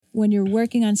when you're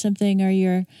working on something or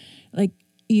you're like,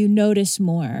 you notice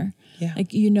more. Yeah.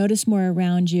 Like you notice more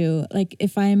around you. Like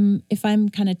if I'm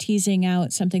kind of teasing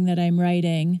out something that I'm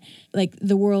writing, like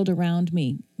the world around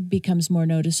me becomes more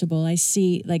noticeable. I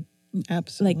see like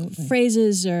Absolutely.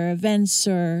 phrases or events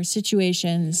or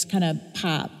situations kind of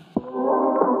pop.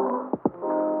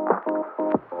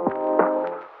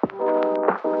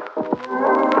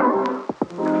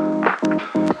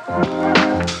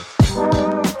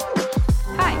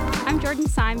 Hi, I'm Jordan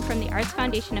Syme from the Arts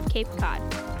Foundation of Cape Cod.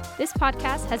 This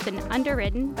podcast has been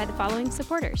underwritten by the following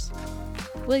supporters: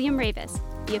 William Ravis,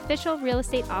 the official real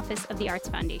estate office of the Arts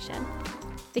Foundation;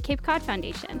 the Cape Cod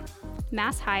Foundation;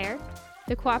 Mass Hire;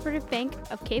 the Cooperative Bank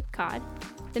of Cape Cod;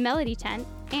 the Melody Tent;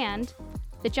 and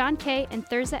the John K. and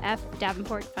Thurza F.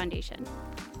 Davenport Foundation.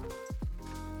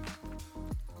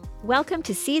 Welcome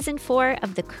to Season 4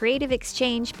 of the Creative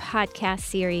Exchange podcast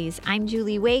series. I'm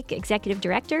Julie Wake, Executive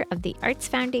Director of the Arts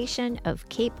Foundation of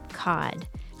Cape Cod.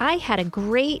 I had a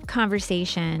great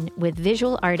conversation with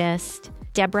visual artist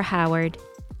Deborah Howard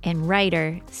and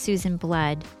writer Susan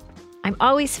Blood. I'm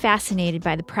always fascinated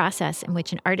by the process in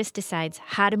which an artist decides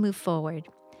how to move forward.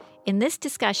 In this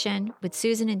discussion with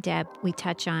Susan and Deb, we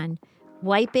touch on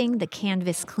wiping the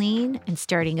canvas clean and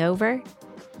starting over,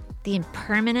 the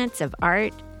impermanence of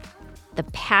art, the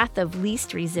path of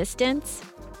least resistance,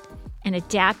 and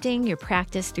adapting your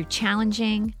practice through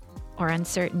challenging or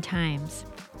uncertain times.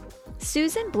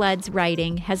 Susan Blood's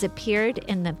writing has appeared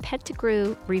in the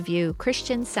Pettigrew Review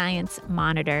Christian Science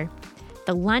Monitor,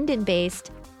 the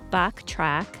London-based Bach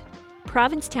Track,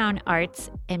 Provincetown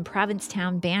Arts, and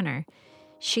Provincetown Banner.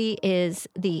 She is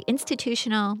the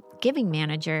institutional giving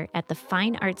manager at the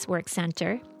Fine Arts Work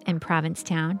Center in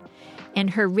Provincetown, and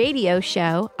her radio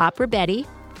show, Opera Betty,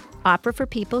 Opera for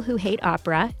People Who Hate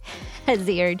Opera, has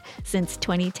aired since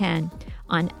 2010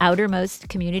 on Outermost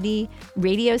Community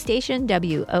radio station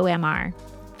WOMR.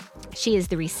 She is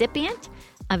the recipient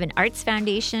of an Arts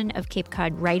Foundation of Cape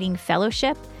Cod Writing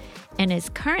Fellowship and is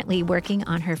currently working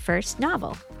on her first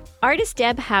novel. Artist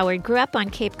Deb Howard grew up on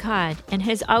Cape Cod and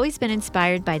has always been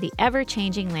inspired by the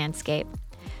ever-changing landscape.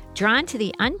 Drawn to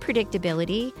the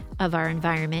unpredictability of our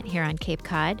environment here on Cape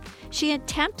Cod, she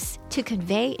attempts to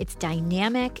convey its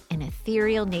dynamic and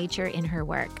ethereal nature in her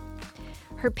work.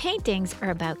 Her paintings are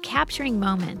about capturing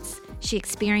moments she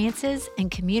experiences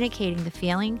and communicating the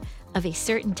feeling of a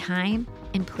certain time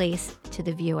and place to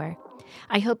the viewer.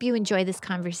 I hope you enjoy this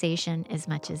conversation as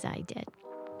much as I did.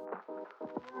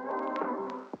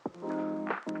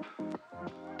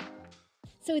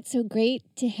 So it's so great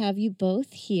to have you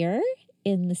both here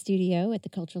in the studio at the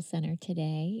Cultural Center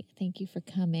today. Thank you for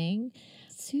coming.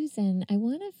 Susan, I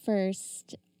want to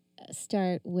first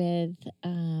start with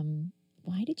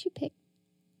why did you pick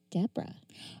Deborah?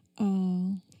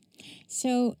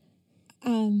 So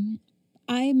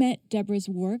I met Deborah's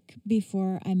work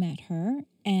before I met her,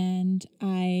 and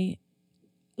I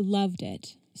loved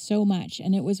it so much.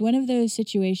 And it was one of those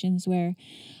situations where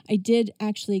I did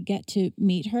actually get to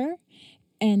meet her.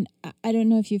 And I don't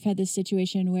know if you've had this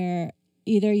situation where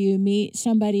either you meet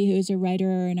somebody who's a writer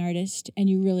or an artist and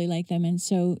you really like them, and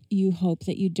so you hope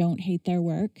that you don't hate their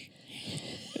work.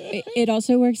 It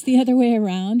also works the other way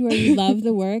around, where you love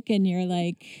the work and you're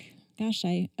like, gosh,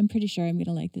 I'm pretty sure I'm going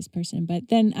to like this person. But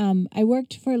then I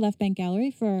worked for Left Bank Gallery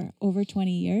for over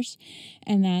 20 years,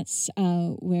 and that's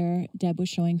where Deb was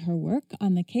showing her work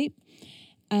on the Cape.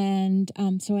 And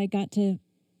so I got to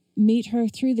meet her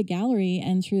through the gallery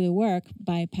and through the work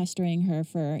by pestering her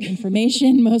for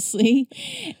information mostly,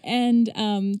 and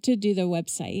to do the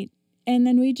website. And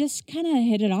then we just kind of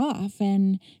hit it off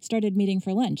and started meeting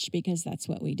for lunch, because that's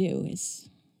what we do, is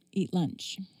eat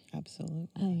lunch. Absolutely.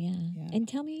 Oh, yeah. And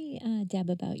tell me, Deb,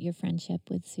 about your friendship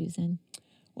with Susan.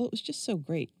 Well, it was just so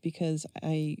great because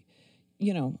as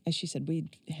she said, we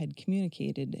had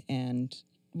communicated and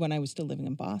when I was still living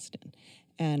in Boston.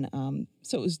 And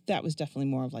so that was definitely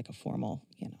more of like a formal,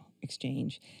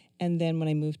 exchange. And then when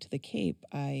I moved to the Cape,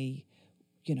 I,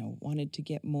 wanted to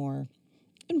get more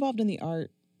involved in the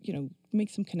art, make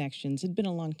some connections. It'd been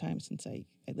a long time since I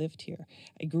lived here.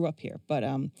 I grew up here. But,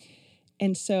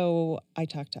 and so I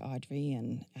talked to Audrey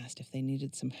and asked if they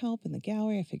needed some help in the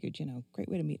gallery. I figured, great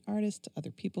way to meet artists,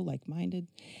 other people like-minded.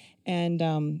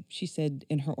 And she said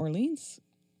in her Orleans,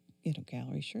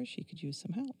 gallery, sure, she could use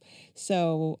some help.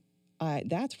 So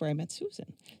that's where I met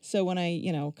Susan. So when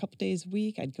a couple days a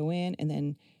week, I'd go in, and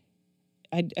then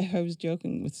I was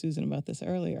joking with Susan about this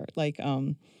earlier. Like,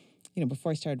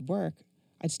 before I started work,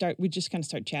 we'd just kind of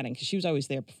start chatting, because she was always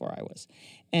there before I was.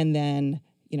 And then,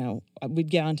 we'd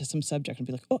get onto some subject and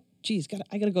be like, oh, geez,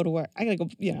 I gotta go to work. I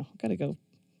gotta go,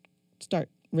 start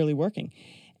really working.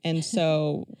 And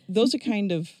so those are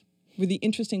kind of really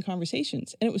interesting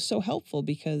conversations. And it was so helpful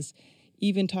because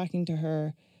even talking to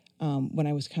her when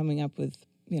I was coming up with,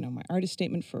 my artist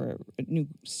statement for a new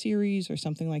series or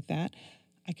something like that,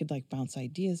 I could like bounce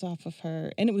ideas off of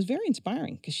her. And it was very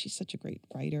inspiring because she's such a great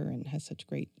writer and has such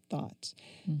great thoughts.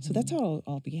 Mm-hmm. So that's how it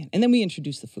all began. And then we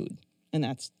introduced the food. And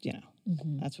that's,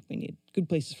 that's what we need. Good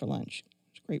places for lunch.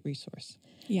 It's a great resource.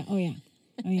 Yeah. Oh, yeah.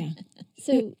 Oh, yeah.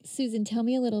 So, Susan, tell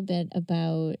me a little bit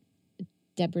about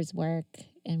Deborah's work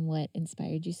and what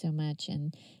inspired you so much.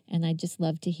 And I'd just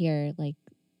love to hear, like,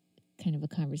 kind of a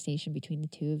conversation between the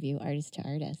two of you, artist to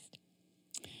artist.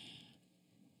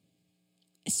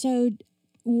 So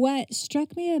what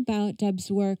struck me about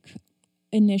Deb's work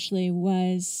initially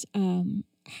was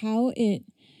how it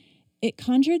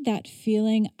conjured that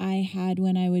feeling I had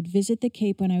when I would visit the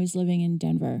Cape when I was living in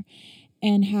Denver,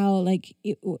 and how like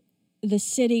the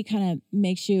city kind of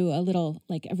makes you a little,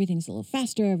 like everything's a little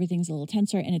faster, everything's a little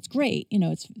tenser, and it's great.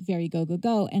 It's very go, go,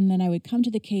 go. And then I would come to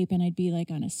the Cape and I'd be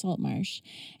like on a salt marsh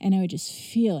and I would just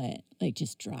feel it, like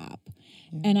just drop.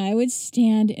 Yeah. And I would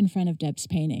stand in front of Deb's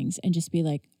paintings and just be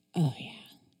like, oh yeah.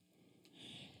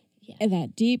 And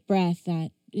that deep breath, that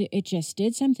it just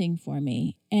did something for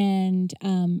me. And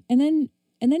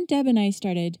then Deb and I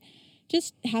started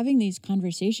just having these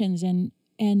conversations, and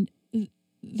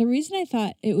the reason I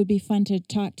thought it would be fun to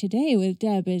talk today with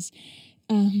Deb is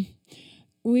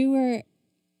we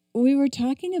were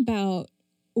talking about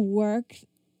work.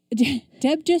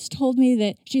 Deb just told me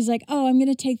that she's like, oh, I'm going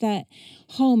to take that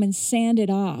home and sand it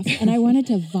off. And I wanted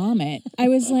to vomit. I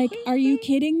was like, are you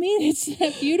kidding me? It's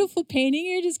that beautiful painting.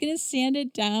 You're just going to sand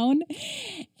it down.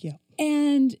 Yeah.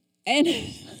 And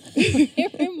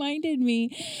it reminded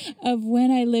me of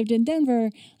when I lived in Denver,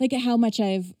 like how much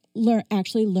I've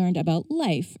learned about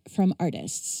life from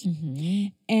artists. Mm-hmm.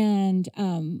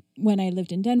 And when I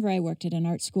lived in Denver, I worked at an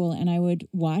art school, and I would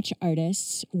watch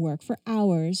artists work for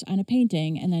hours on a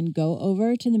painting and then go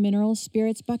over to the mineral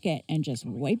spirits bucket and just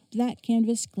wipe that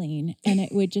canvas clean. And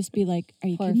it would just be like, are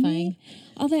you kidding me?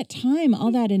 All that time,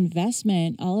 all that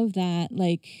investment, all of that,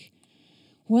 like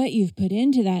what you've put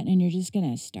into that, and you're just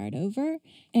going to start over.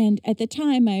 And at the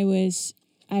time I was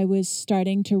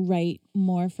starting to write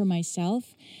more for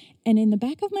myself. And in the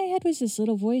back of my head was this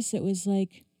little voice that was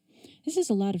like, this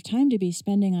is a lot of time to be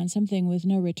spending on something with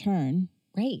no return.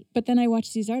 Right. But then I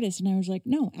watched these artists and I was like,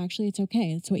 no, actually it's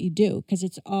okay. It's what you do, because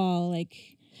it's all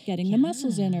like getting the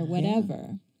muscles in or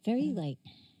whatever. Yeah. Very like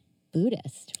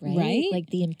Buddhist, right? Like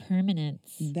the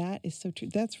impermanence. That is so true.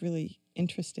 That's really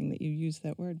interesting that you use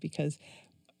that word, because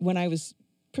when I was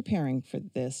preparing for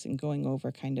this and going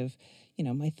over kind of,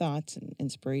 my thoughts and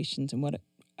inspirations and what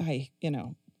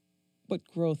what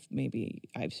growth maybe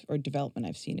or development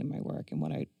I've seen in my work and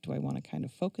what do I want to kind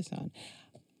of focus on,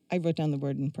 I wrote down the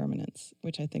word impermanence,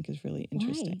 which I think is really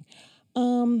interesting.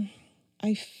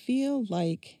 I feel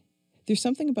like there's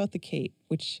something about the Cape,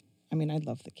 which, I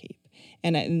love the Cape.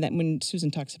 And that when Susan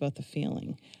talks about the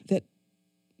feeling, that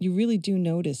you really do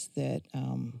notice that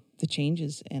the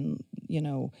changes and,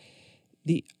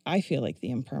 I feel like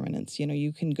the impermanence,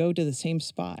 you can go to the same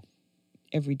spot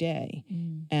every day,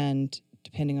 and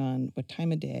depending on what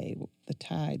time of day, the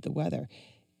tide, the weather,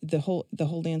 the whole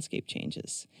landscape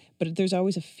changes. But there's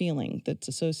always a feeling that's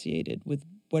associated with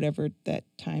whatever that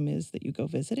time is that you go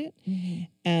visit it. Mm-hmm.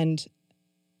 And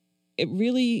it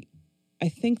really, I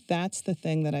think that's the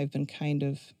thing that I've been kind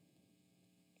of,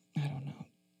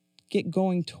 get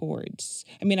going towards.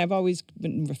 I've always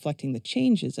been reflecting the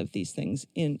changes of these things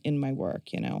in my work,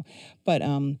 but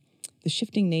the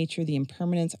shifting nature, the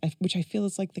impermanence, which I feel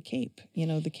is like the Cape,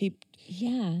 the Cape.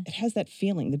 Yeah. It has that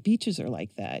feeling. The beaches are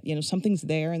like that, something's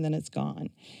there and then it's gone.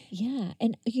 Yeah.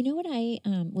 And you know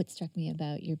what struck me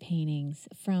about your paintings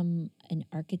from an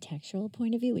architectural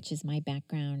point of view, which is my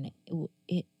background,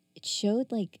 it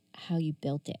showed like how you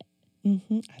built it.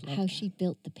 Mm-hmm. How she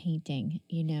built the painting,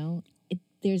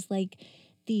 there's like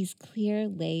these clear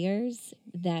layers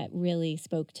that really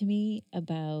spoke to me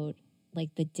about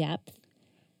like the depth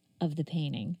of the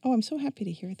painting. Oh, I'm so happy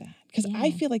to hear that, because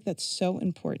I feel like that's so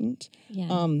important.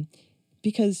 Yeah.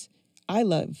 Because I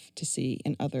love to see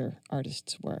in other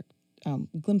artists' work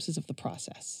glimpses of the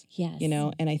process. Yes.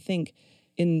 And I think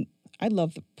I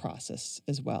love the process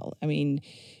as well.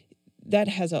 That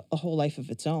has a whole life of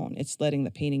its own. It's letting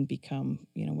the painting become,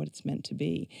 what it's meant to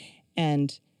be.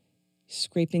 And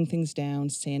scraping things down,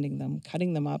 sanding them,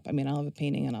 cutting them up. I'll have a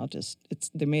painting and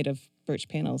they're made of birch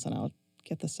panels, and I'll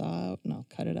get the saw out and I'll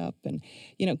cut it up, and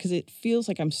because it feels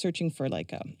like I'm searching for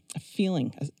like a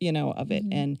feeling, of it,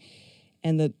 mm-hmm.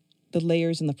 and the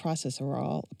layers in the process are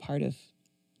all a part of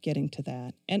getting to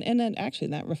that. And then actually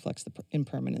that reflects the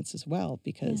impermanence as well,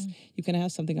 because you can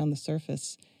have something on the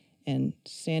surface and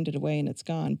sand it away and it's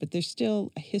gone, but there's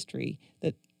still a history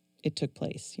that it took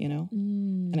place, you know?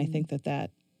 And I think that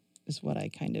is what I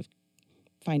kind of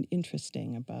find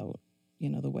interesting about, you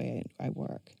know, the way I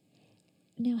work.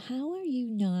 Now, how are you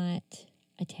not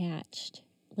attached?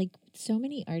 Like, so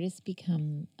many artists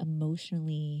become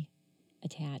emotionally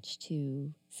attached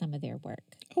to some of their work.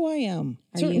 Oh, I am.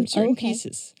 Are Certain you? Okay.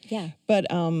 pieces. Yeah. But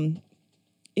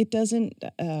it doesn't,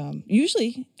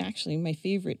 usually, actually, my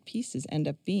favorite pieces end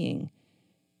up being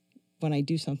when I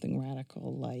do something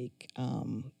radical, like,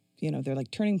 you know, they're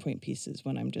like turning point pieces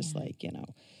when I'm just like, you know,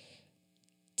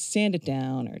 sand it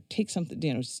down or take something,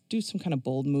 you know, do some kind of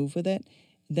bold move with it.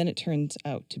 Then it turns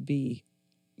out to be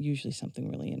usually something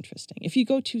really interesting. If you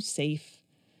go too safe,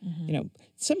 you know,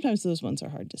 sometimes those ones are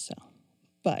hard to sell.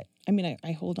 But, I mean,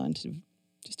 I hold on to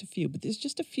just a few, but there's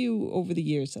just a few over the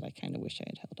years that I kind of wish I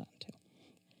had held on to.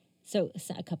 So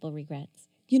a couple of regrets.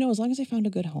 You know, as long as I found a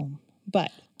good home.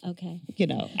 But, okay, you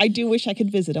know, I do wish I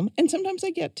could visit them. And sometimes I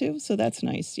get to, so that's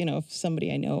nice. You know, if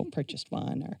somebody I know purchased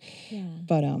one or,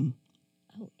 but, oh,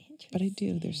 interesting. But I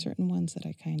do. There's certain ones that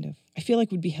I feel like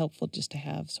would be helpful just to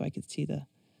have so I could see the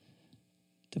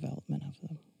development of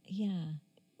them. Yeah.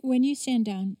 When you sand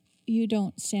down, you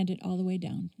don't sand it all the way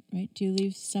down, right? Do you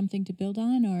leave something to build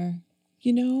on, or?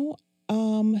 You know,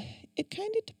 it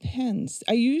kind of depends.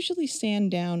 I usually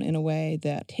sand down in a way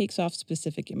that takes off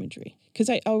specific imagery. Because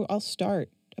I'll start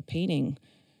a painting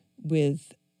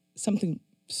with something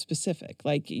specific.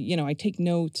 Like, you know, I take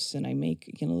notes and I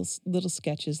make, you know, little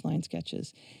sketches, line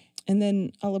sketches. And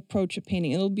then I'll approach a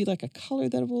painting. It'll be like a color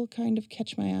that will kind of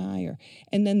catch my eye.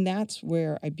 And then that's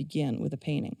where I begin with a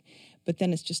painting. But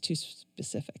then it's just too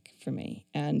specific for me.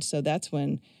 And so that's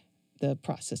when the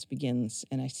process begins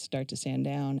and I start to sand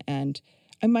down. And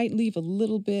I might leave a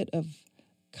little bit of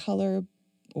color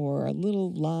or a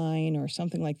little line or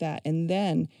something like that. And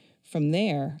then from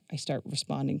there, I start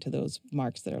responding to those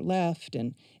marks that are left.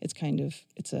 And it's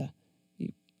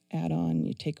you add on,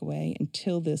 you take away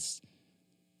until this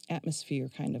atmosphere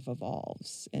kind of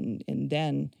evolves. And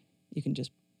then you can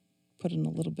just put in a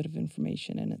little bit of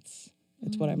information and it's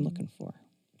what I'm looking for.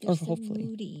 They're or so hopefully.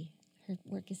 Moody. Your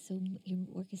work is so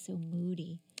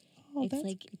moody. Oh, it's that's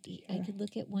like good to hear. I could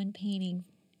look at one painting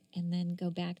and then go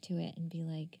back to it and be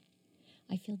like,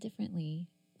 I feel differently,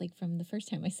 like from the first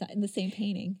time I saw it in the same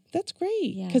painting. That's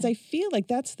great. Because I feel like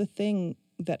that's the thing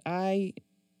that I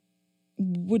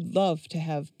would love to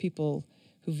have people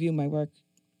who view my work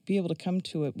be able to come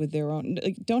to it with their own,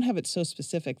 like, don't have it so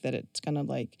specific that it's gonna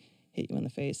like hit you in the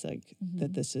face, like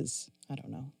that this is, I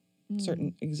don't know,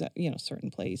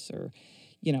 certain place or,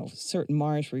 you know, certain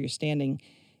marsh where you're standing,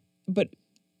 but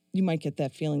you might get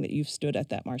that feeling that you've stood at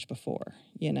that marsh before,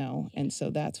 you know, and so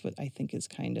that's what I think is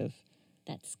kind of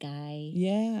that sky.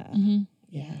 Yeah.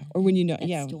 Yeah. Or when you know,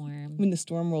 that storm. when the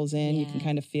storm rolls in, you can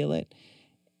kind of feel it.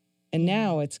 And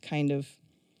now it's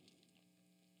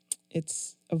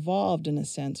evolved in a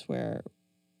sense where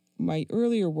my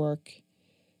earlier work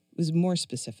was more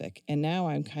specific. And now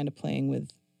I'm kind of playing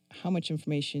with how much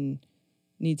information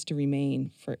needs to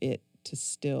remain for it to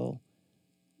still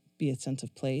be a sense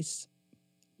of place.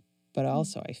 But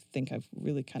also I think I've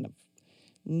really kind of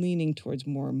leaning towards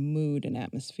more mood and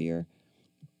atmosphere.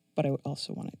 But I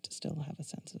also want it to still have a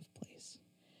sense of place,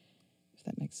 if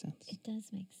that makes sense. It does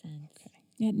make sense. Okay.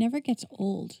 Yeah, it never gets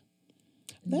old.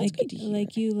 That's good to hear.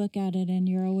 Like you look at it and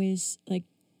you're always like,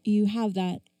 you have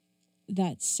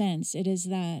that sense. It is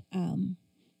that,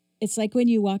 it's like when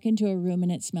you walk into a room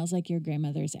and it smells like your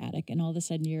grandmother's attic and all of a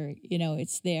sudden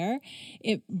it's there.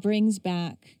 It brings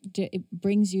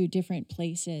you different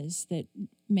places that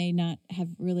may not have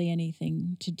really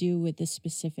anything to do with the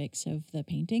specifics of the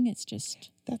painting. It's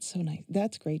just... That's so nice.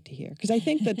 That's great to hear. Because I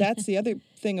think that's the other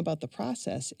thing about the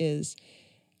process is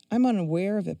I'm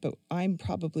unaware of it, but I'm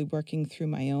probably working through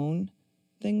my own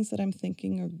things that I'm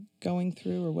thinking or going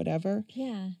through or whatever.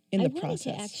 Yeah. In the process. I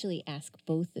wanted to actually ask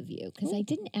both of you, because I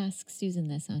didn't ask Susan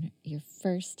this on your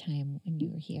first time when you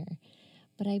were here,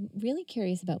 but I'm really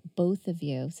curious about both of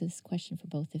you. So this is a question for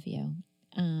both of you.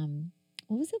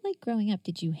 What was it like growing up?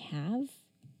 Did you have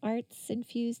arts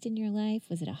infused in your life?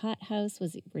 Was it a hot house?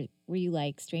 Were you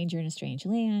like stranger in a strange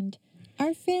land?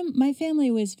 My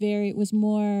family was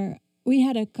more... I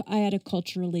had a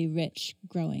culturally rich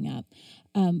growing up,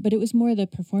 but it was more the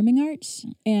performing arts.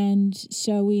 And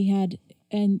so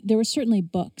and there were certainly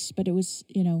books, but it was,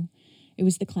 it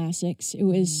was the classics.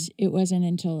 It wasn't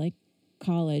until like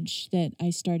college that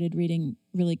I started reading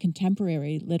really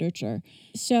contemporary literature.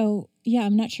 So, yeah,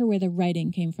 I'm not sure where the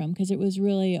writing came from because it was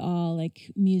really all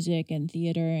like music and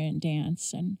theater and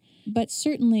dance, but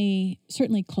certainly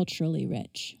culturally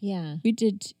rich. Yeah. We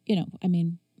did,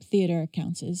 theater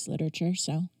counts as literature,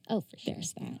 so Oh, for sure.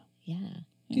 there's that. Yeah.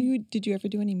 Did you ever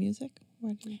do any music?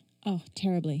 Oh,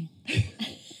 terribly.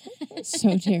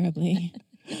 So terribly.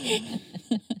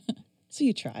 So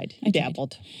you tried. I You did.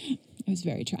 dabbled. It was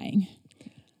very trying.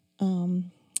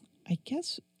 I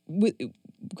guess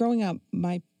growing up,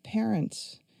 my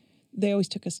parents, they always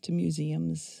took us to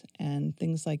museums and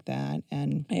things like that.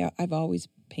 And I've always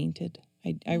painted.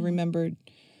 I remembered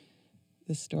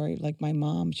the story, like my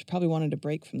mom, she probably wanted a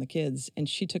break from the kids, and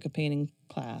she took a painting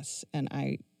class, and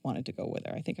I wanted to go with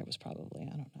her. I think I was probably,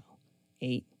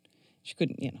 8. She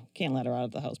couldn't, can't let her out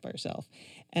of the house by herself.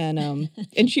 And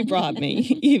and she brought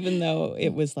me, even though it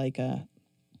was like an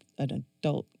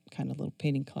adult kind of little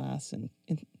painting class, and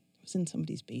it was in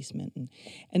somebody's basement.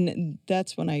 And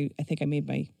that's when I think I made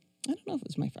I don't know if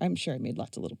it was I'm sure I made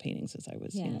lots of little paintings as I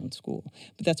was, in school.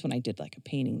 But that's when I did like a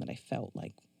painting that I felt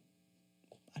like,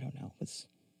 was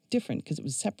different because it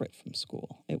was separate from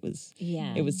school. It was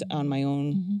on my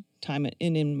own time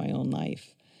and in my own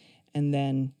life. And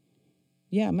then,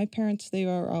 my parents, they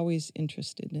are always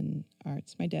interested in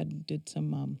arts. My dad did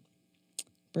some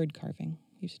bird carving.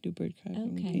 He used to do bird carving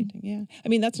and painting. Yeah. I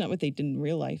mean, that's not what they did in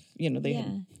real life. They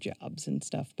had jobs and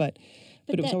stuff, but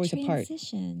it was always a part.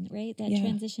 Transition, right? That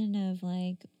transition of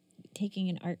like taking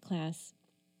an art class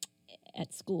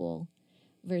at school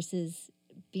versus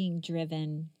being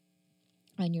driven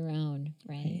on your own,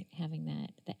 right? Having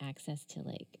the access to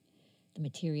like the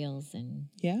materials and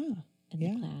the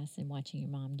class and watching your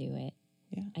mom do it.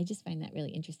 Yeah. I just find that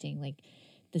really interesting, like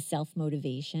the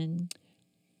self-motivation.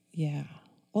 Yeah.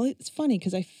 Well, it's funny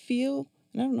because I feel,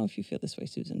 and I don't know if you feel this way,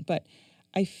 Susan, but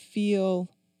I feel,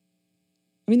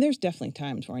 there's definitely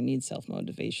times where I need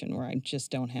self-motivation where I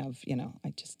just don't have,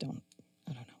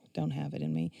 don't have it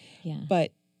in me. Yeah.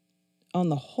 But on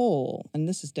the whole, and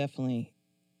this is definitely,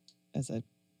 as I've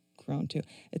grown to,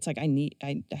 it's like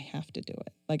I have to do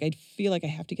it. Like I feel like I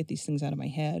have to get these things out of my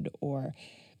head, or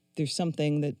there's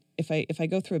something that if I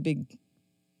go through a big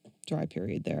dry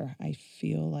period there, I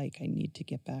feel like I need to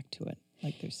get back to it.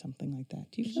 Like there's something like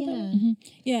that. Do you feel that way? Mm-hmm.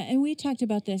 Yeah, and we talked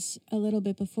about this a little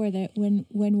bit before, that when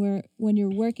you're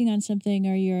working on something,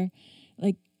 or you're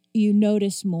like, you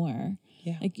notice more.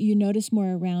 Yeah. Like you notice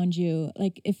more around you.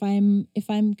 Like if I'm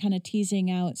kind of teasing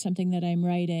out something that I'm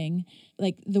writing,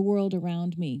 like the world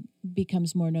around me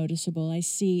becomes more noticeable. I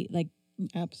see like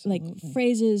Absolutely. like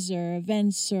phrases or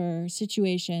events or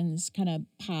situations kind of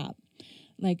pop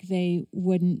like they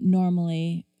wouldn't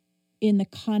normally in the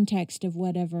context of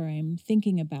whatever I'm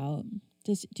thinking about.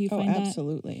 Do you find that? Oh,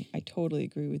 absolutely. I totally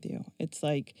agree with you. It's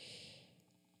like,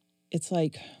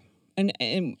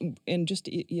 and just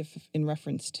if in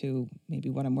reference to maybe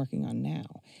what I'm working on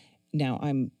now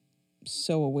I'm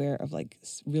so aware of like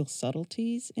real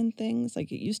subtleties in things.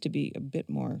 Like it used to be a bit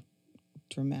more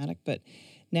dramatic, but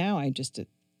now I just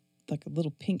like a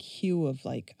little pink hue of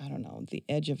like, I don't know, the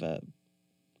edge of a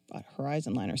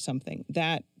horizon line or something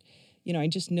that, I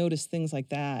just notice things like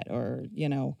that, or,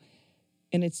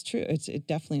 and it's true. It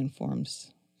definitely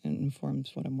informs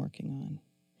what I'm working on.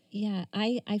 Yeah,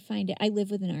 I find it. I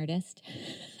live with an artist.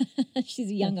 She's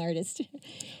a young artist,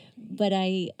 but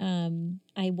I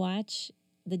watch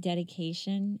the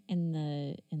dedication and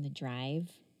the drive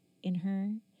in her,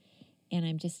 and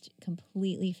I'm just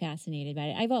completely fascinated by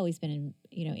it. I've always been,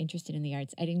 interested in the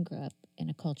arts. I didn't grow up in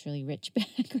a culturally rich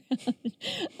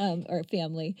background or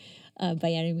family by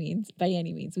any means. By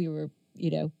any means, we were,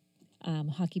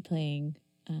 hockey playing.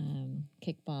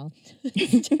 Kickball.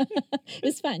 It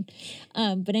was fun.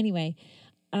 But anyway,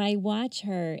 I watch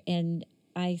her and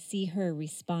I see her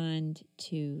respond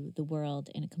to the world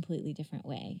in a completely different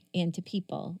way. And to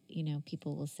people,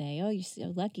 people will say, "Oh, you're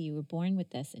so lucky you were born with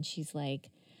this." And she's like,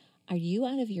 "Are you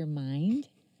out of your mind?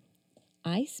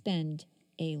 I spend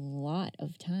a lot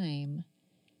of time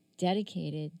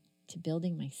dedicated to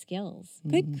building my skills."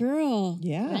 Good girl.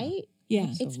 Yeah. Right? Yeah.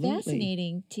 Absolutely. It's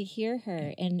fascinating to hear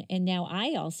her. And now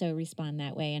I also respond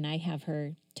that way. And I have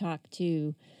her talk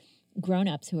to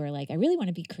grown-ups who are like, "I really want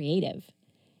to be creative."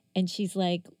 And she's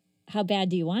like, "How bad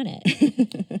do you want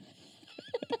it?"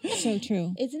 So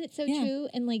true. Isn't it so true?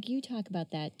 And like you talk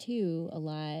about that too a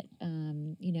lot.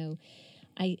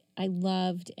 I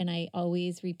loved, and I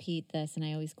always repeat this, and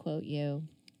I always quote you.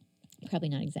 Probably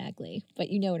not exactly, but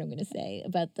you know what I'm going to say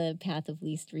about the path of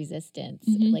least resistance,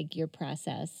 like your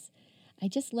process. I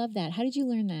just love that. How did you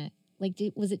learn that? Like,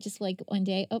 was it just like one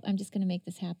day, oh, I'm just going to make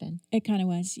this happen? It kind of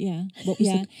was, yeah.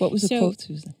 What was the quote,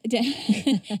 Susan?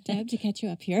 Deb, to catch you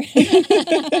up here.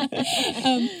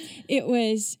 It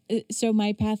was, so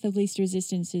my path of least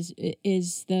resistance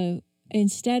is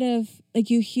instead of, like,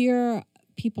 you hear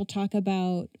people talk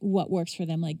about what works for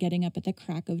them, like getting up at the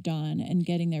crack of dawn and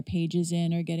getting their pages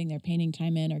in or getting their painting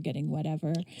time in or getting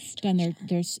whatever done.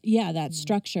 There's that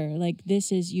structure. Like,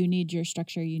 this is, you need your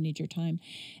structure, you need your time.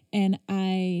 And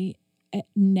I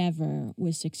never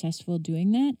was successful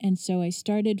doing that. And so I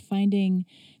started finding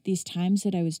these times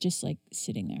that I was just like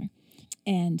sitting there.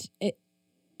 And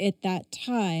at that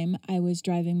time, I was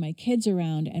driving my kids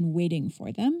around and waiting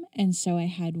for them. And so I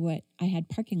had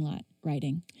parking lot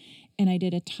writing. And I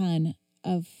did a ton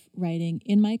of writing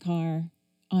in my car,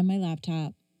 on my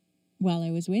laptop, while I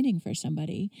was waiting for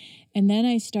somebody. And then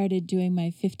I started doing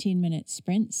my 15-minute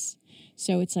sprints.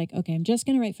 So it's like, okay, I'm just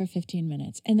going to write for 15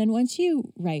 minutes. And then once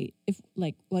you write,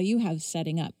 you have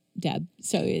setting up, Deb.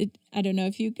 So I don't know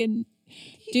if you can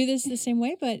do this the same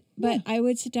way, but I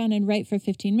would sit down and write for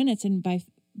 15 minutes. And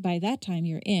by that time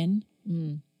you're in,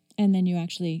 and then you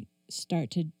actually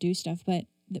start to do stuff. But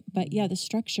the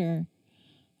structure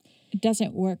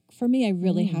doesn't work for me. I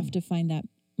really have to find that,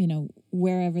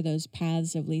 wherever those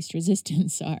paths of least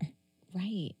resistance are.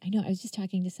 Right. I know. I was just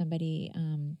talking to somebody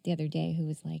the other day who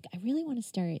was like, I really want to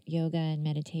start yoga and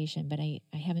meditation, but I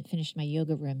haven't finished my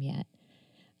yoga room yet.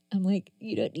 I'm like,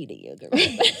 you don't need a yoga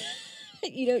room.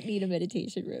 You don't need a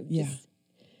meditation room. Yeah.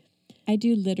 I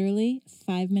do literally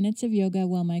 5 minutes of yoga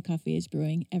while my coffee is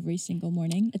brewing every single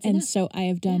morning. That's enough. So I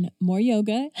have done more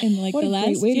yoga in the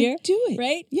last way year. To do it.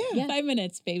 Right? Yeah. 5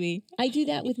 minutes, baby. I do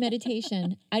that with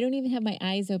meditation. I don't even have my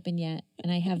eyes open yet,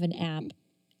 and I have an app,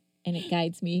 and it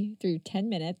guides me through 10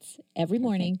 minutes every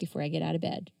morning before I get out of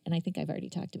bed. And I think I've already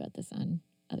talked about this on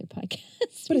other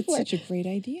podcasts But before. it's such a great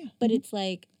idea. But it's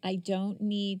like, I don't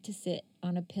need to sit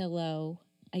on a pillow.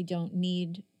 I don't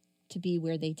need to be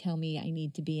where they tell me I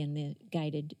need to be in the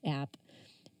guided app.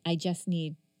 I just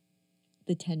need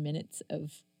the 10 minutes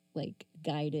of like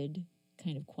guided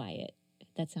kind of quiet.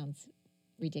 That sounds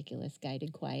ridiculous,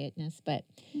 guided quietness, but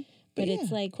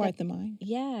it's like quiet the mind.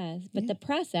 Yeah, but the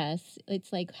process,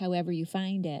 it's like however you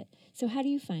find it. So how do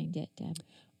you find it, Deb?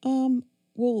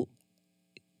 Well,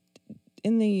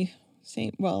 in the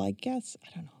same, I guess,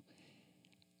 I don't know.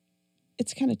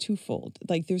 It's kind of twofold.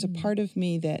 Like, there's a part of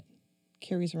me that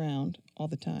carries around all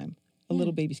the time a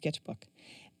little baby sketchbook,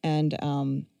 and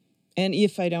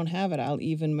if I don't have it, I'll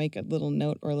even make a little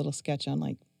note or a little sketch on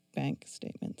like bank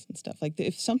statements and stuff. Like,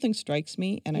 if something strikes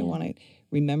me and I want to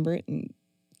remember it and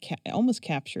almost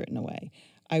capture it in a way,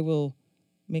 I will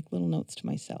make little notes to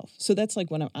myself. So that's like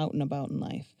when I'm out and about in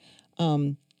life,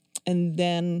 and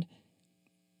then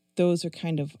those are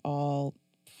kind of all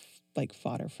like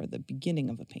fodder for the beginning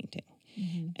of a painting.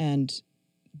 And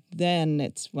then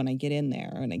it's when I get in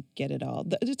there and I get it all.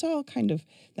 It's all kind of,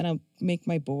 then I'll make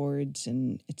my boards,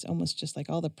 and it's almost just like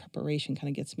all the preparation kind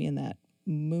of gets me in that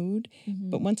mood.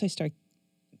 But once I start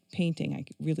painting, I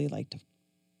really like to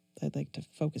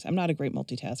focus. I'm not a great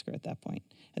multitasker at that point.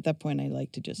 At that point, I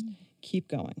like to just keep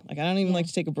going. Like, I don't even like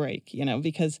to take a break,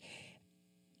 because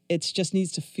it just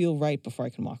needs to feel right before I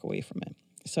can walk away from it.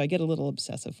 So I get a little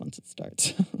obsessive once it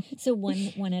starts. So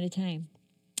one at a time.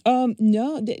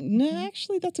 No,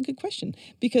 actually, that's a good question,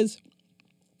 because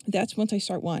that's once I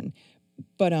start one.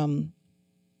 But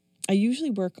I usually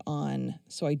work on,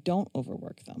 so I don't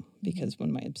overwork them, because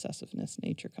when my obsessiveness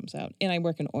nature comes out, and I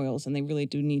work in oils and they really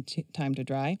do need time to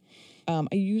dry, I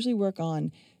usually work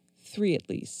on 3 at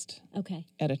least. Okay.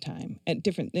 At a time, and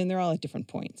they're all at different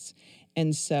points.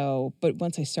 And so, but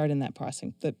once I start in that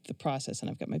process, the process, and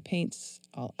I've got my paints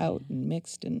all out and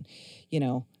mixed, and,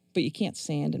 but you can't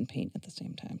sand and paint at the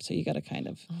same time. So you got to kind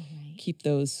of keep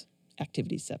those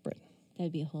activities separate.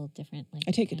 That'd be a whole different, like,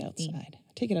 I take it outside.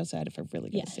 I take it outside if I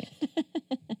really got to sand.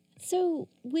 So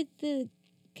with the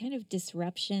kind of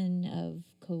disruption of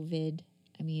COVID,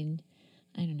 I mean,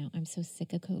 I don't know. I'm so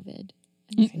sick of COVID.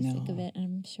 I'm so sick of it. And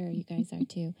I'm sure you guys are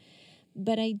too.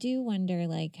 But I do wonder,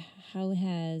 like, how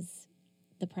has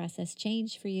the process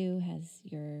changed for you? Has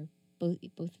your both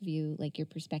of you, like, your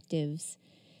perspectives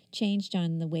changed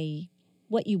on the way,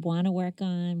 what you want to work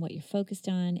on, what you're focused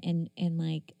on? And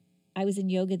like, I was in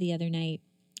yoga the other night,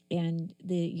 and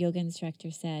the yoga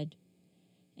instructor said,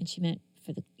 and she meant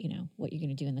for the, what you're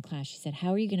going to do in the class, she said,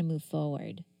 how are you going to move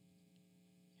forward?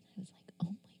 And I was like,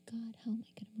 oh my God, how am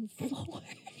I going to move forward?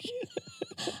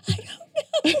 I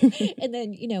don't know. And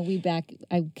then,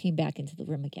 I came back into the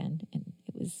room again, and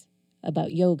it was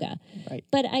about yoga. Right.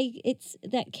 But it's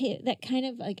that kind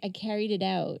of, like, I carried it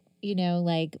out,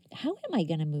 like, how am I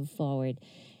going to move forward?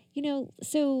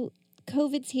 So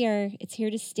COVID's here. It's here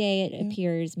to stay. It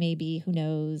appears, maybe, who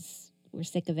knows? We're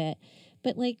sick of it.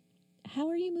 But like, how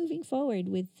are you moving forward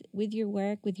with your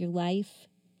work, with your life?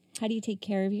 How do you take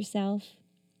care of yourself?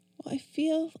 Well, I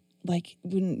feel like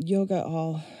when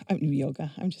I'm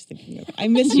just thinking yoga. I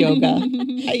miss yoga.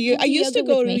 I used to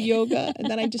go to yoga, and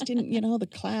then I just didn't, the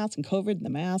class and COVID and the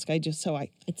mask.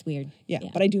 It's weird. Yeah,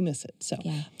 but I do miss it. So,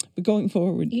 yeah. But going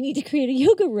forward, you need to create a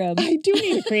yoga room. I do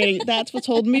need to create. That's what's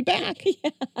holding me back. Yeah.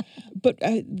 But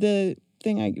the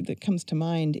thing that comes to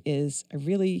mind is I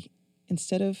really,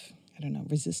 instead of,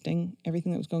 resisting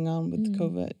everything that was going on with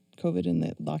COVID and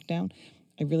the lockdown,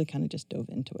 I really kind of just dove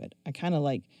into it. I kind of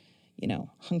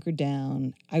hunkered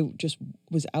down. I just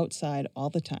was outside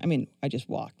all the time. I mean, I just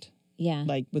walked. Yeah.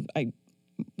 Like with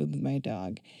my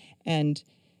dog. And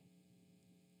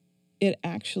it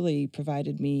actually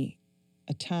provided me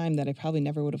a time that I probably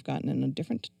never would have gotten in a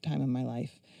different time in my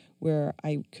life, where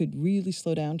I could really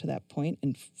slow down to that point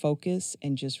and focus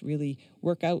and just really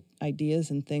work out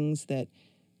ideas and things that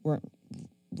weren't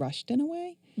rushed in a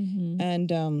way. Mm-hmm.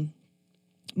 And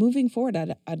moving forward,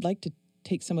 I'd like to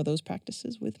take some of those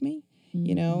practices with me,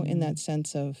 in that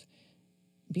sense of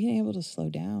being able to slow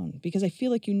down, because I feel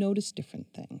like you notice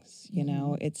different things,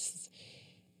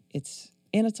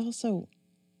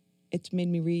 it's made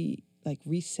me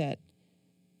reset.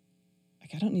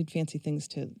 Like, I don't need fancy things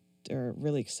or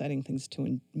really exciting things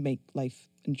to make life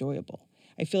enjoyable.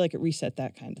 I feel like it reset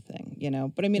that kind of thing,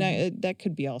 but I mean, that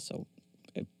could be also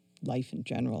life in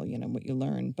general, what you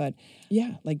learn, but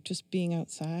yeah, like just being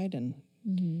outside and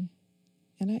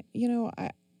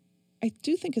I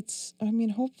do think it's,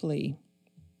 hopefully,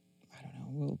 I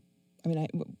don't know,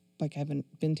 I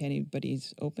haven't been to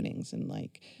anybody's openings in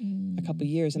a couple of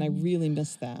years, and I really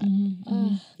miss that.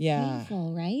 Yeah.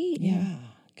 Painful, right? Yeah.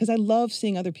 Because I love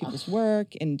seeing other people's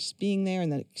work and just being there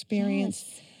and that experience.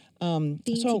 Yes. Being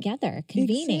together,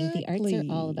 convening. Exactly. The arts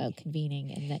are all about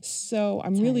convening, and that's so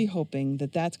I'm really hoping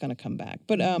that that's going to come back.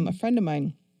 But a friend of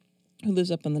mine who lives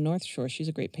up on the North Shore, she's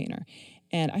a great painter,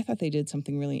 and I thought they did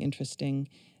something really interesting.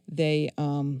 They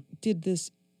did this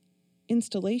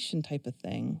installation type of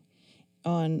thing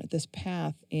on this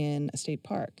path in a state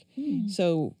park.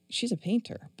 So she's a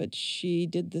painter, but she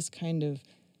did this kind of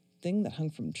thing that hung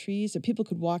from trees that people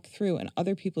could walk through, and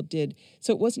other people did.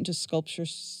 So it wasn't just sculpture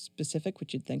specific,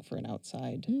 which you'd think for an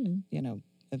outside,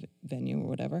 a venue or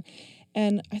whatever.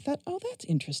 And I thought, oh, that's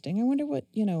interesting. I wonder what,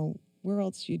 where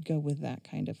else you'd go with that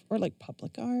kind of, or like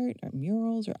public art or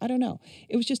murals, or I don't know.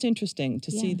 It was just interesting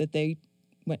to see that they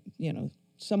went,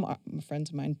 some friends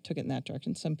of mine took it in that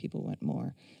direction. Some people went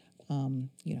more,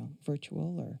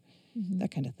 virtual or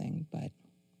that kind of thing. But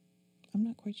I'm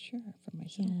not quite sure for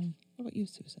myself. Yeah. What about you,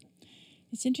 Susan?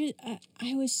 It's interesting.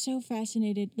 I was so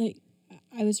fascinated. Like,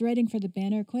 I was writing for the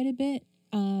Banner quite a bit.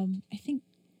 I think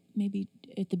maybe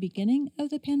at the beginning of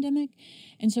the pandemic,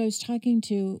 and so I was talking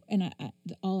to, and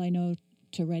all I know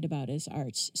to write about is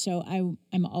arts. So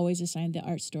I'm always assigned the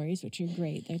art stories, which are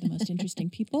great. They're the most interesting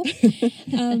people.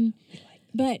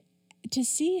 But to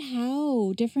see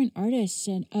how different artists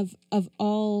and of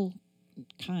all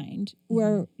kind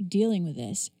were dealing with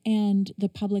this, and the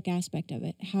public aspect of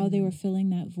it, how they were filling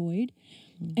that void.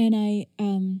 And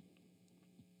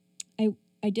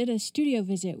I did a studio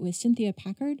visit with Cynthia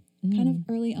Packard kind of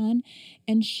early on,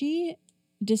 and she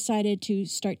decided to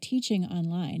start teaching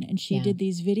online, and she did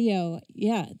these video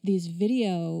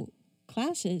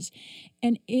classes,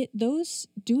 and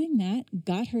doing that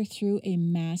got her through a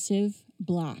massive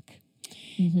block.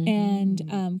 And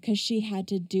because she had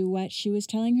to do what she was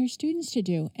telling her students to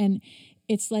do. And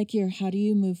it's like your how do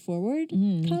you move forward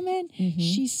comment.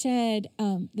 She said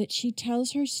that she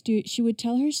would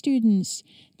tell her students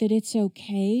that it's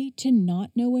okay to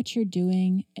not know what you're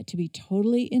doing, to be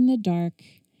totally in the dark,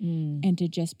 and to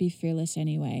just be fearless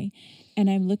anyway. And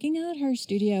I'm looking out her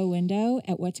studio window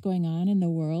at what's going on in the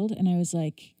world, and I was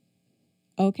like,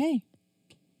 okay,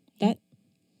 that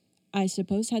I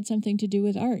suppose had something to do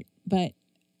with art, but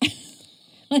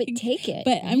but take it.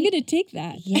 But right? I'm going to take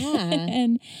that. Yeah.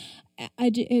 And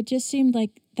it just seemed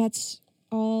like that's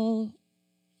all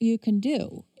you can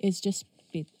do is just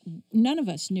be. None of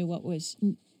us knew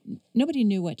nobody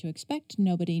knew what to expect.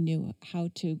 Nobody knew how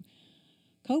to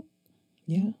cope.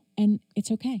 Yeah. And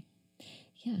it's okay.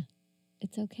 Yeah.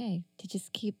 It's okay to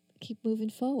just keep moving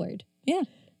forward. Yeah.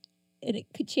 And it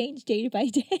could change day by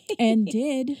day. And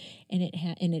did. And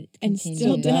it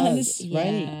still does.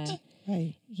 Yeah.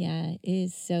 Right. Yeah, it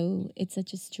is it's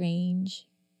such a strange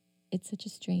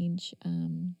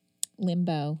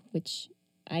limbo, which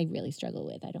I really struggle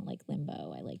with. I don't like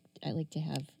limbo. I like to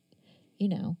have,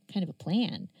 kind of a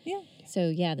plan. Yeah. So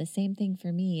yeah, the same thing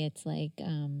for me. It's like,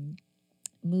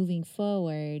 moving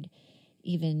forward,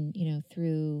 even,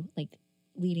 through like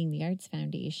leading the Arts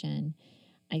Foundation,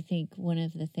 I think one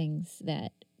of the things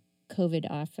that COVID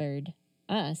offered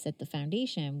us at the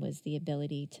foundation was the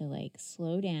ability to like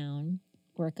slow down,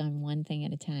 work on one thing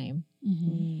at a time.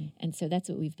 And so that's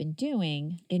what we've been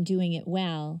doing, and doing it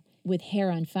well, with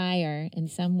hair on fire in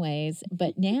some ways.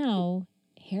 But now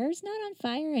hair's not on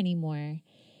fire anymore.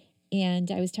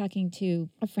 And I was talking to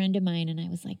a friend of mine, and I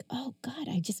was like, oh God,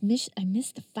 I miss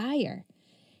the fire.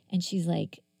 And she's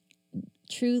like,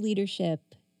 true leadership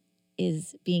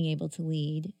is being able to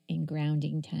lead in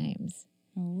grounding times.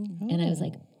 Oh. And I was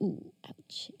like, ooh,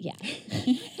 ouch. Yeah.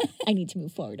 I need to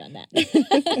move forward on that.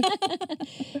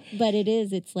 But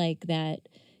it's like that,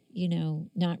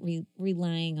 not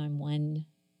relying on one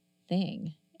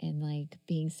thing, and like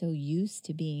being so used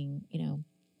to being,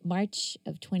 March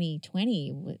of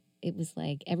 2020, it was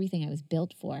like everything I was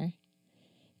built for.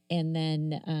 And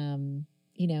then,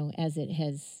 as it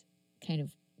has kind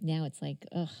of, now it's like,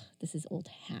 ugh, this is old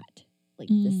hat. Like,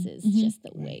 this is just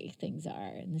the way things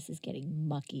are, and this is getting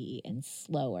mucky and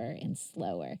slower and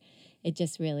slower. It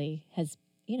just really has,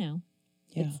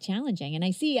 it's challenging. And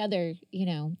I see other,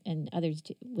 and others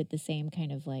with the same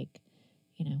kind of like,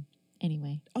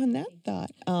 anyway. On that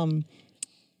thought,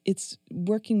 it's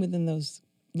working within those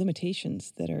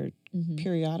limitations that are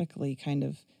periodically kind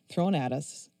of thrown at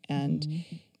us. And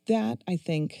that, I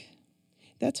think,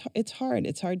 it's hard.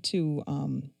 It's hard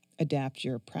to adapt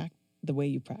the way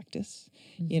you practice,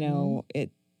 the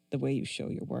way you show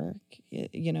your work,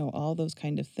 all those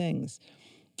kind of things.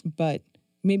 But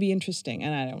maybe interesting,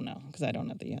 and I don't know, because I don't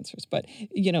know the answers, but,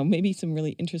 maybe some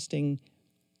really interesting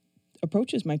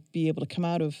approaches might be able to come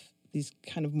out of these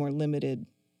kind of more limited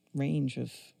range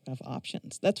of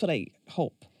options. That's what I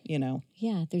hope,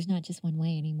 Yeah, there's not just one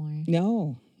way anymore.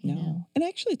 No. And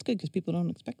actually it's good because people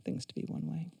don't expect things to be one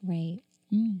way. Right.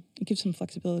 It gives some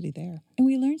flexibility there. And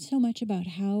we learned so much about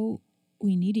how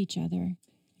we need each other,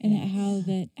 and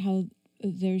how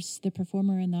there's the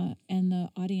performer and the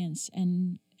audience,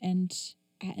 and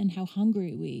how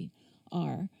hungry we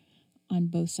are on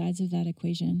both sides of that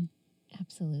equation.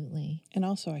 Absolutely. And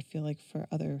also I feel like for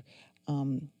other,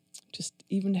 just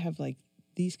even to have like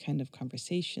these kind of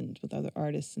conversations with other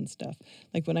artists and stuff.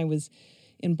 Like when I was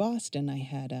in Boston, I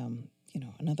had,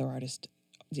 another artist,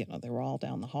 they were all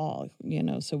down the hall,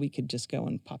 so we could just go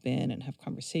and pop in and have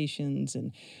conversations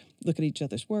and look at each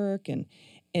other's work.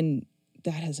 And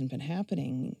that hasn't been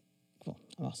happening. Well,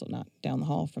 I'm also not down the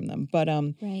hall from them, but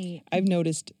right. I've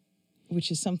noticed, which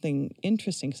is something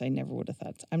interesting because I never would have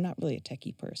thought. I'm not really a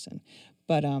techie person,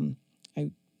 but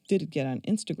I did get on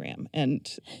Instagram, and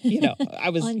I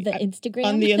was on the Instagram.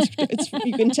 On the Instagram,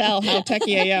 you can tell how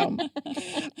techie I am.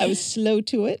 I was slow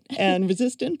to it and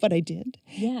resistant, but I did.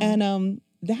 Yeah, and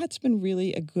that's been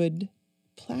really a good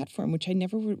platform, which I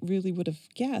never really would have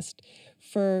guessed.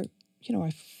 For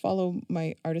I follow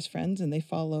my artist friends, and they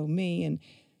follow me, and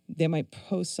they might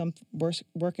post some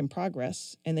work in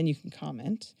progress, and then you can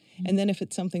comment. And then if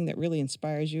it's something that really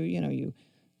inspires you, you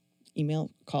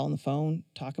email, call on the phone,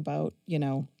 talk about,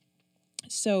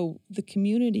 So the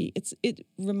community, it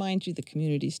reminds you the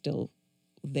community's still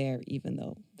there, even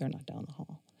though they're not down the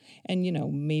hall. And,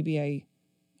 maybe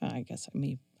I guess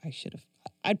I should have,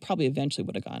 I'd probably eventually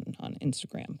would have gone on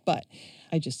Instagram, but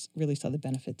I just really saw the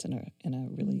benefits in a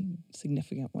really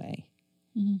significant way.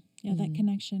 Mm-hmm. Yeah, that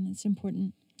connection is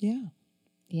important. Yeah.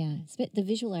 Yeah. The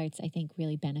visual arts, I think,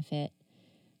 really benefit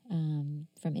from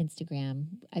Instagram.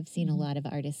 I've seen a lot of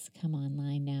artists come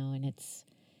online now, and it's,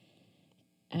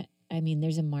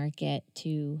 there's a market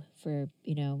for,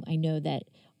 I know that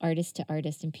artist to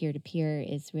artist and peer to peer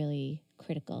is really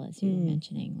critical, as you were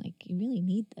mentioning. Like, you really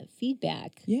need the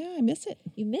feedback. Yeah, I miss it.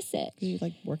 You miss it. Because you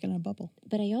like working in a bubble.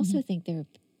 But I also think there are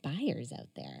buyers out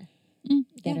there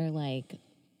that are like,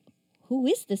 who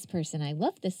is this person? I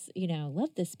love this,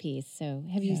 love this piece. So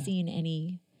have you seen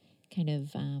any kind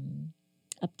of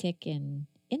uptick in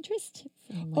interest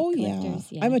from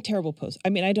collectors? Yeah. I'm a terrible post.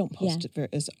 I don't post it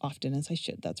as often as I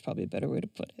should. That's probably a better way to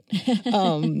put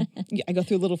it. I go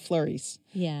through little flurries.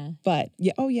 Yeah. But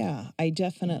I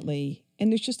definitely,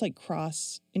 and there's just like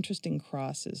interesting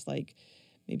crosses. Like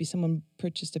maybe someone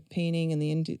purchased a painting and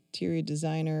the interior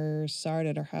designer saw it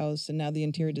at her house, and now the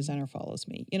interior designer follows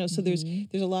me. So there's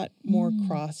a lot more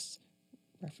cross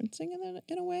referencing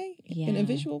in a way, in a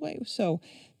visual way. So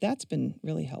that's been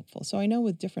really helpful. So I know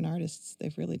with different artists,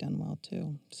 they've really done well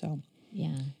too. So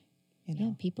yeah,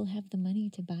 people have the money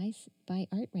to buy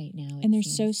art right now, and they're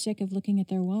so sick of looking at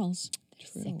their walls.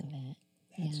 They're sick of it.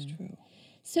 That's true.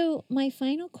 So my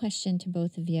final question to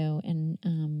both of you,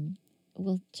 and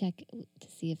we'll check to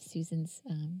see if Susan's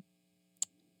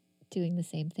doing the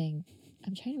same thing.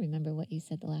 I'm trying to remember what you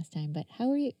said the last time, but how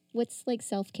are you? What's like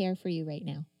self-care for you right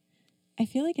now? I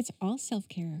feel like it's all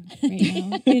self-care right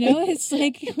now. It's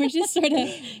like we're just sort of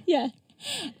Yeah.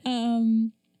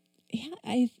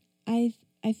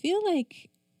 I feel like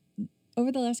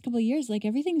over the last couple of years, like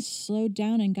everything's slowed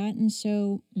down and gotten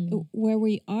so where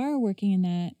we are working in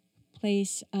that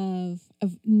place of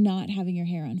not having your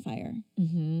hair on fire.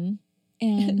 Mm-hmm.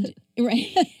 And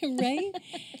right.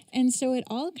 And so it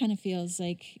all kind of feels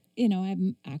like,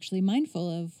 I'm actually mindful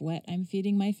of what I'm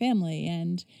feeding my family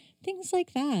and things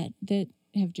like that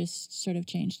have just sort of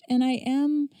changed.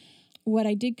 And what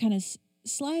I did kind of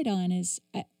slide on is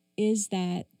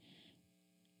that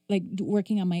like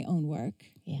working on my own work.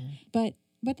 Yeah. But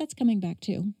that's coming back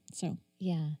too. So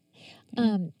yeah.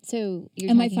 So you're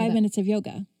and my talking 5 about minutes of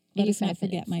yoga. Let us not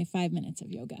forget minutes. my 5 minutes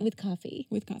of yoga with coffee.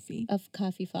 Of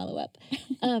coffee follow-up.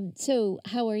 So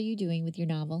how are you doing with your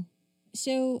novel?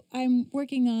 So I'm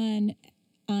working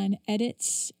on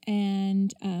edits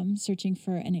and searching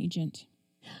for an agent.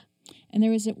 And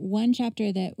there was one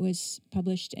chapter that was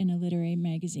published in a literary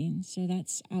magazine. So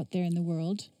that's out there in the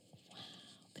world. Wow.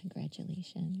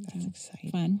 Congratulations. That's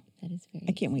exciting. Fun. That is very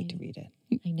I can't wait to exciting.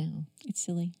 read it. I know. It's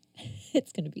silly.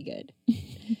 It's going to be good.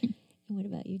 And what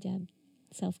about you, Deb?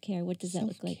 Self-care. What does that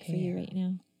look like for you right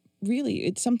now? Really,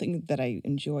 it's something that I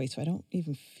enjoy, so I don't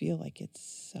even feel like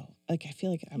it's I feel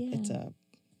like it's a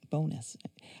bonus.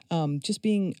 Just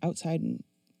being outside and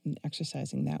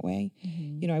exercising that way,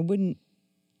 I wouldn't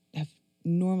have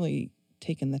normally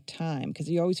taken the time because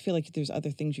you always feel like there's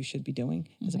other things you should be doing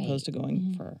as opposed to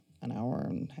going for an hour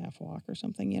and a half walk or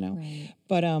something, Right.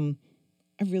 But I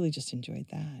really just enjoyed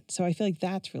that. So I feel like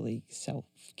that's really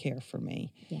self-care for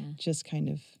me. Yeah. Just kind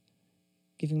of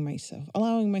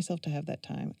allowing myself to have that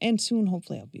time. And soon,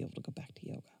 hopefully, I'll be able to go back to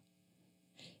yoga.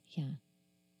 Yeah.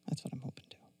 That's what I'm hoping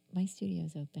to. My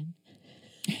studio's open.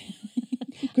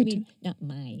 Good not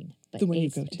mine, but the one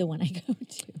you go to. The one I go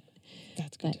to.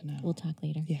 That's good to know. We'll talk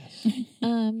later. Yes.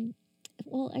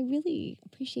 Well, I really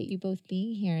appreciate you both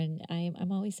being here, and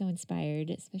I'm always so inspired.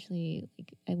 Especially,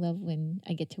 I love when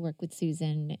I get to work with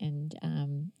Susan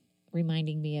and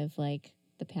reminding me of like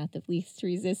the path of least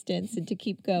resistance and to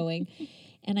keep going.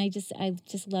 And I just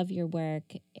love your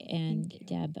work. And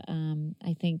Deb,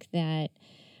 I think that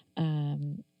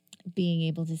being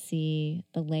able to see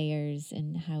the layers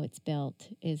and how it's built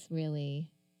is really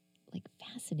like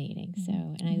fascinating. So,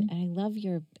 and I love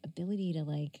your ability to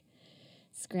like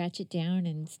scratch it down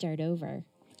and start over.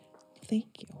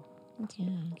 Thank you.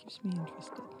 Yeah. Keeps me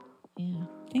interested. Yeah.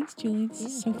 Thanks, Julie. This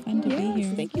is so fun to be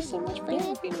here. Thank you so much for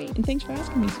having me. And thanks for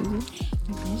asking me, Susan.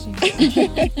 My pleasure.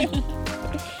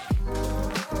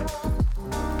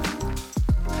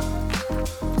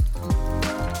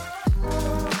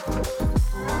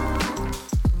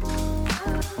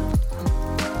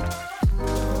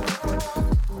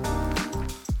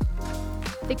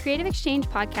 The Creative Exchange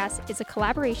podcast is a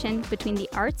collaboration between the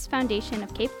Arts Foundation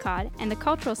of Cape Cod and the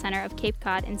Cultural Center of Cape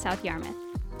Cod in South Yarmouth.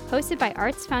 Hosted by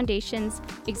Arts Foundation's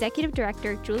Executive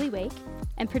Director Julie Wake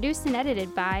and produced and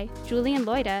edited by Julie and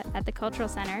Loida at the Cultural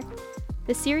Center,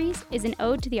 the series is an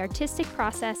ode to the artistic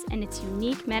process and its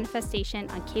unique manifestation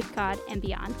on Cape Cod and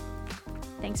beyond.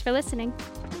 Thanks for listening.